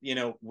of,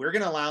 we're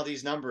going to allow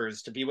these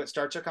numbers to be what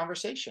starts our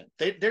conversation.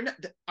 They're not,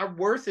 our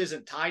worth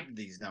isn't tied to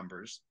these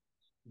numbers,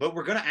 but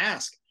we're going to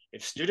ask,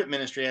 if student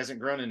ministry hasn't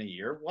grown in a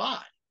year,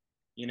 why?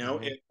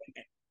 If,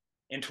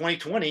 in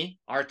 2020,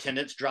 our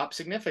attendance dropped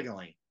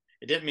significantly.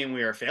 It didn't mean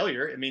we were a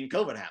failure. It mean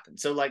COVID happened.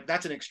 So like,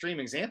 that's an extreme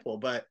example,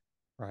 but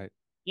right.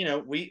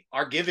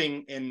 Our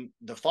giving in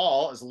the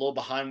fall is a little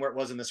behind where it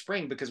was in the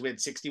spring because we had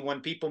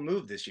 61 people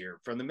move this year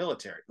from the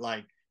military,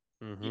 like,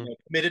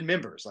 committed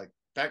members, like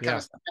that kind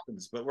of stuff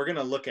happens, but we're going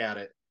to look at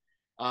it.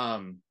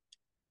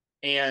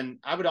 And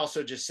I would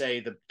also just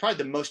say probably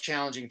the most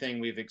challenging thing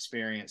we've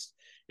experienced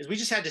is we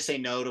just had to say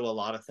no to a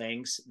lot of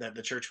things that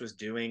the church was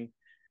doing.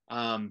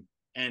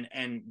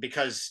 And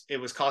because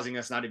it was causing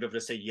us not to be able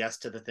to say yes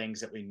to the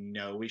things that we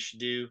know we should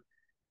do.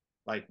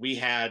 Like we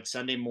had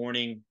Sunday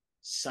morning,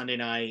 Sunday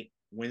night,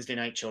 Wednesday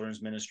night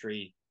children's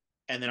ministry.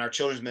 And then our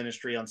children's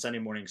ministry on Sunday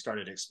morning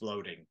started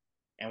exploding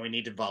and we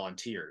needed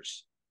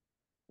volunteers.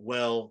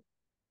 Well,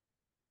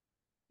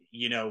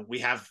 we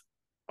have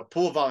a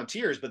pool of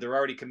volunteers, but they're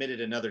already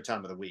committed another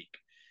time of the week.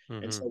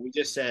 And so we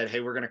just said, hey,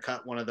 we're going to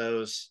cut one of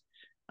those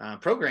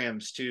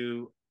programs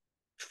to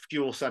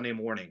fuel Sunday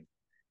morning.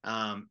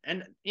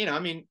 And, I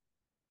mean,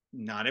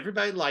 not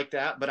everybody liked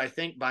that, but I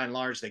think by and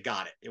large, they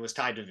got it. It was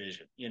tied to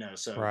vision,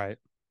 so. Right.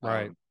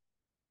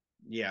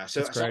 Yeah. So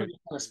I'm just kind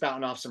of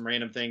spouting off some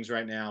random things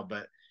right now,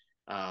 but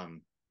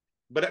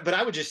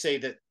I would just say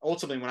that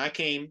ultimately when I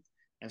came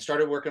and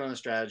started working on the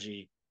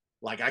strategy,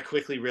 like I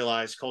quickly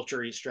realized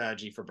culture eats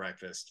strategy for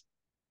breakfast,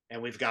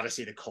 and we've got to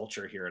see the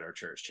culture here at our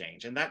church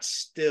change. And that's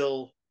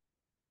still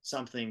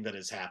something that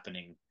is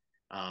happening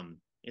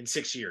in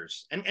 6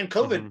 years. And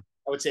COVID, I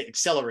would say,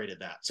 accelerated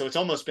that. So it's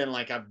almost been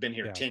like I've been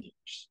here 10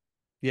 years.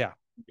 Yeah.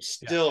 We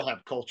still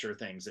have culture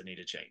things that need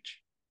to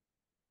change.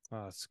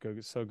 Oh, it's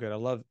good. So good. I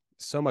love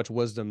so much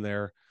wisdom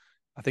there.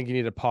 I think you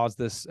need to pause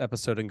this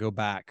episode and go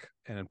back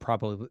and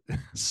probably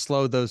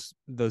slow those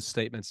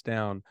statements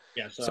down.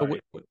 Yeah.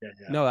 Sorry.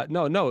 So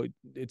no,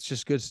 it's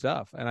just good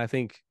stuff. And I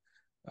think,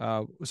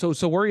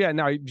 so where are you at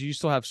now? Do you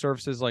still have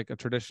services like a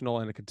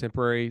traditional and a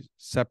contemporary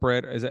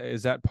separate?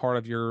 Is that part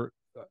of your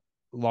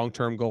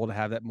long-term goal to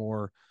have that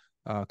more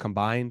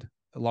combined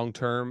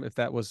long-term?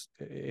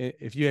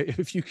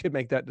 If you could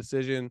make that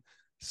decision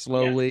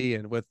slowly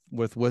and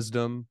with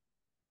wisdom,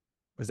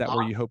 is that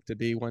where you hope to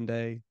be one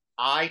day?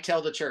 I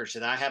tell the church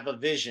that I have a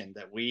vision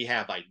that we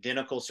have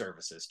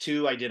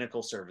two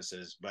identical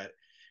services, but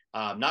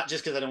not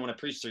just because I don't want to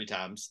preach 3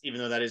 times, even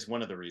though that is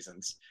one of the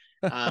reasons,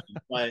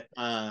 but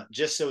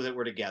just so that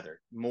we're together,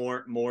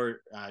 more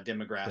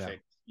demographic,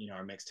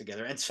 are mixed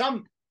together. And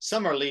some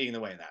are leading the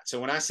way in that. So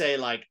when I say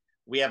like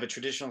we have a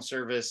traditional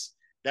service,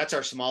 that's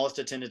our smallest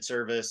attended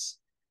service.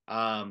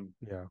 And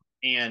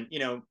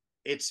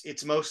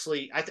it's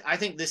mostly, I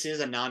think this is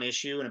a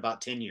non-issue in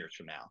about 10 years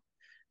from now.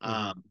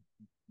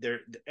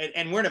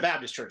 And we're in a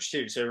Baptist church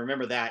too. So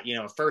remember that,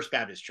 a First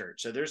Baptist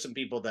church. So there's some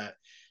people that,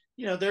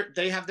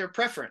 they have their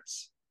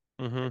preference.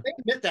 They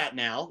admit that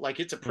now,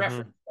 like it's a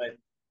preference, but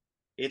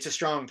it's a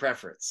strong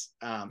preference.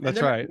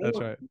 That's right.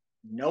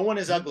 No one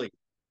is ugly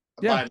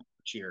about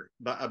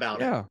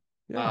it.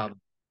 Yeah.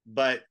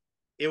 But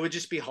it would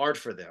just be hard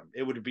for them.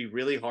 It would be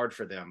really hard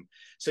for them.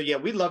 So yeah,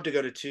 we'd love to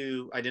go to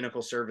 2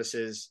 identical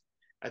services.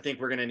 I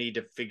think we're going to need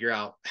to figure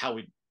out how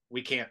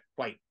we can't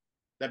quite,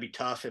 that'd be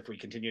tough if we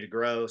continue to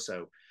grow.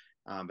 So,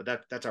 but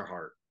that's our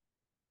heart.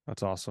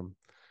 That's awesome.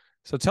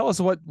 So tell us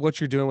what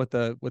you're doing with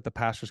the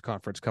pastors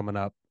conference coming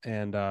up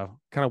and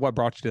kind of what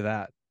brought you to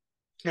that.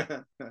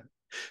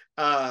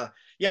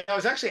 Yeah, I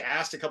was actually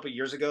asked a couple of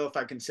years ago if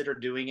I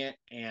considered doing it.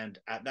 And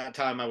at that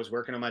time I was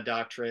working on my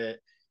doctorate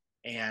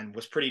and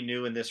was pretty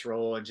new in this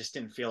role and just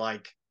didn't feel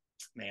like,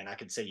 man, I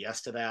could say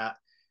yes to that.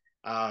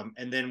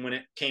 And then when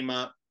it came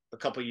up a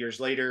couple of years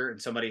later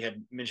and somebody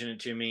had mentioned it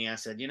to me, I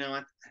said,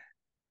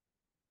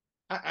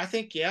 I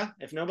think,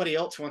 if nobody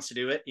else wants to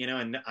do it,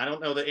 and I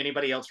don't know that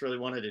anybody else really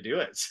wanted to do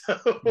it.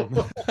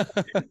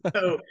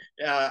 So,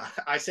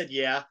 I said,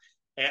 yeah.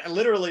 And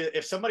literally,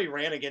 if somebody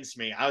ran against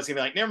me, I was gonna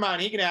be like, never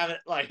mind, he can have it.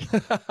 Like,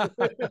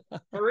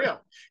 for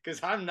real. Cause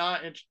I'm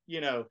not,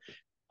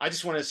 I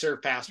just want to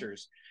serve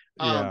pastors.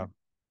 So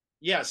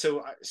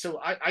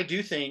I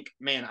do think,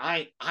 man,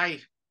 I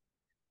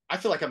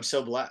feel like I'm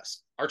so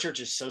blessed. Our church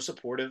is so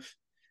supportive.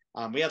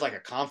 We had like a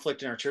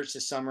conflict in our church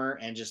this summer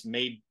and just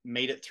made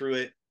it through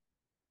it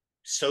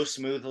so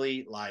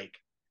smoothly. Like,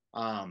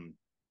 and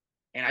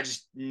I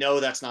just know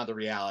that's not the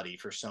reality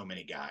for so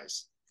many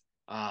guys.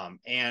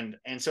 And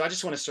so I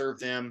just want to serve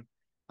them.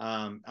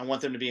 I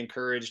want them to be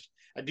encouraged.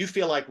 I do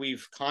feel like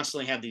we've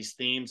constantly had these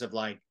themes of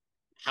like,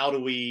 how do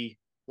we,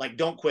 like,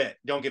 don't quit,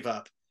 don't give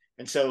up.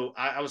 And so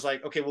I was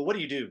like, okay, well, what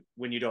do you do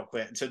when you don't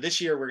quit? And so this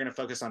year we're going to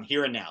focus on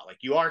here and now. Like,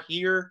 you are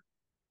here,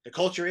 the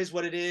culture is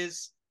what it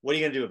is. What are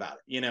you going to do about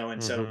it? You know?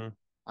 And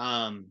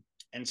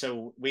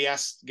so we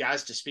asked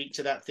guys to speak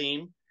to that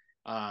theme.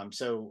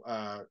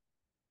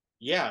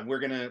 Yeah, we're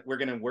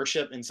going to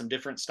worship in some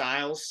different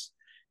styles,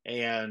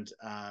 and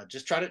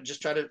just try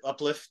to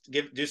uplift,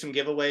 do some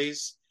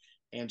giveaways,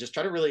 and just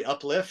try to really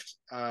uplift,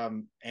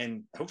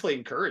 and hopefully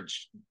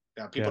encourage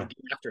people to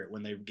get after it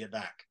when they get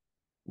back.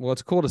 Well,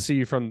 it's cool to see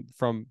you from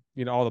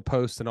all the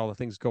posts and all the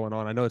things going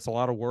on. I know it's a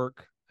lot of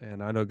work,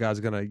 and I know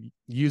God's going to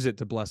use it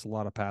to bless a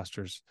lot of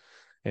pastors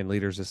and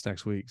leaders this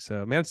next week.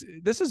 So, man,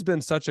 this has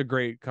been such a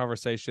great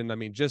conversation. I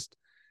mean, just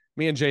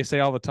me and Jay say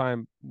all the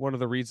time, one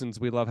of the reasons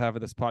we love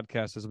having this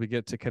podcast is we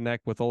get to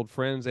connect with old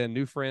friends and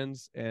new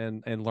friends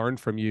and learn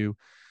from you.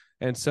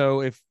 And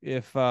so if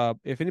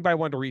anybody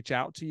wanted to reach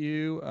out to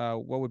you,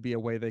 what would be a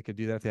way they could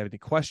do that if they have any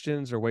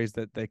questions or ways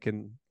that they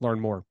can learn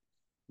more?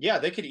 Yeah,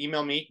 they could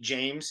email me,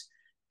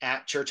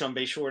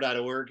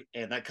 james@churchonbayshore.org,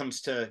 and that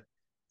comes to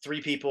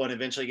 3 people and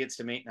eventually gets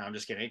to me. No, I'm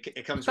just kidding.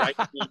 It comes right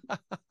to me.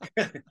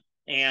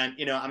 And,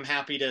 I'm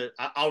happy to,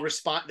 I'll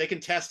respond. They can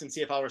test and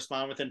see if I'll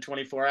respond within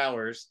 24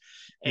 hours.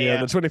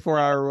 And, the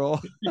 24-hour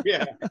rule.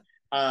 Yeah.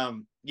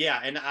 And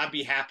I'd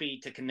be happy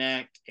to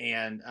connect.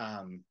 And,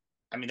 I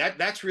mean,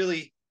 that's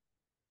really,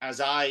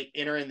 as I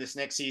enter in this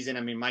next season,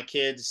 I mean, my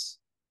kids,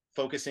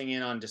 focusing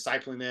in on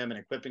discipling them and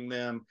equipping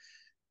them,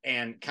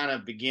 and kind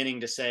of beginning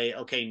to say,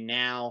 okay,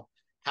 now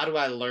how do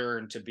I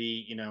learn to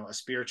be, a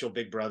spiritual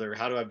big brother?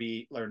 How do I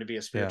learn to be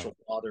a spiritual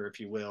father, if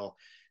you will?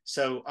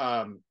 So,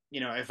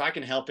 if I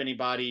can help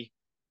anybody,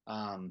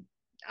 I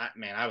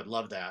would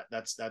love that.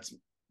 That's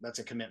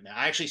a commitment.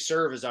 I actually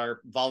serve as our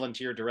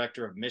volunteer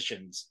director of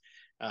missions,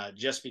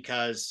 just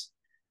because,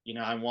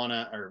 I want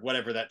to, or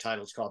whatever that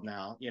title is called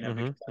now,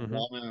 because I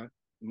want to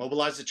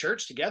mobilize the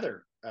church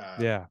together.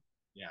 Yeah.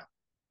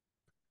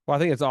 Well, I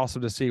think it's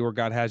awesome to see where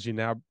God has you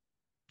now,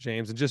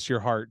 James, and just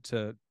your heart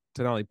to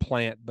not only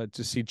plant, but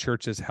to see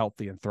churches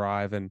healthy and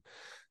thrive. And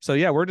so,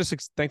 yeah, we're just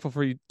thankful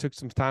for you took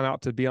some time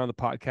out to be on the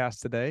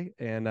podcast today,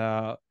 and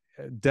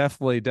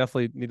definitely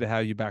need to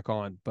have you back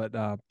on, but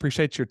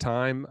appreciate your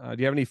time. Do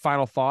you have any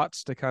final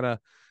thoughts to kind of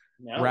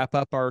wrap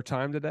up our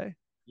time today?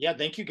 Yeah.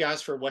 Thank you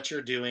guys for what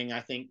you're doing.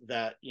 I think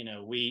that,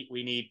 we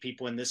need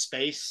people in this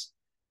space,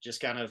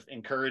 just kind of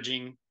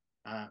encouraging.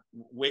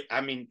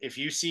 If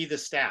you see the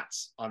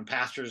stats on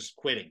pastors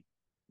quitting,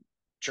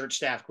 church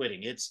staff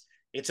quitting, it's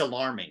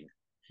alarming.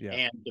 Yeah.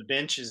 And the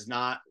bench is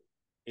not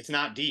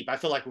deep. I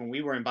feel like when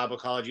we were in Bible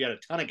college, you had a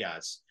ton of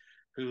guys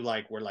who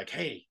were like,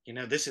 hey, I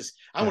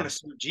want to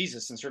serve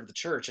Jesus and serve the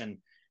church. And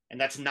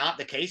that's not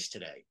the case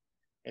today.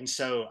 And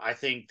so I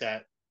think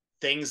that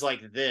things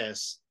like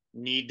this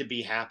need to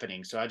be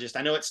happening. So I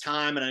know it's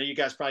time, and I know you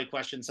guys probably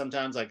question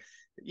sometimes, like,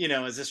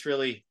 is this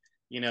really,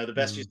 the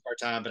best use of our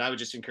time? But I would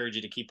just encourage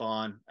you to keep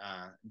on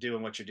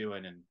doing what you're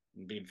doing and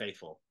being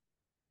faithful.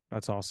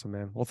 That's awesome,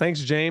 man. Well,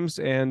 thanks, James.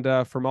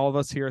 And from all of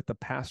us here at the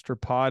Pastor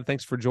Pod,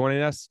 thanks for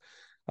joining us.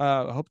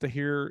 I hope to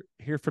hear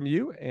from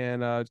you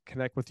and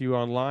connect with you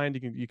online.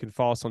 You can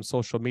follow us on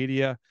social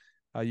media.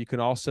 You can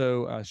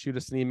also shoot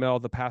us an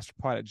email,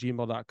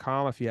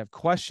 thepastorpod@gmail.com, if you have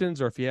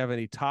questions or if you have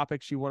any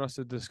topics you want us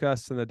to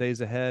discuss in the days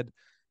ahead.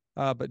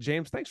 But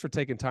James, thanks for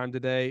taking time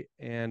today,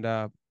 and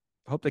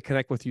hope to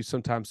connect with you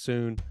sometime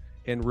soon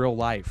in real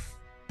life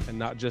and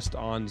not just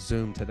on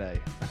Zoom today.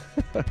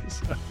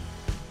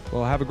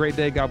 Well, have a great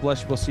day. God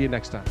bless you. We'll see you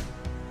next time.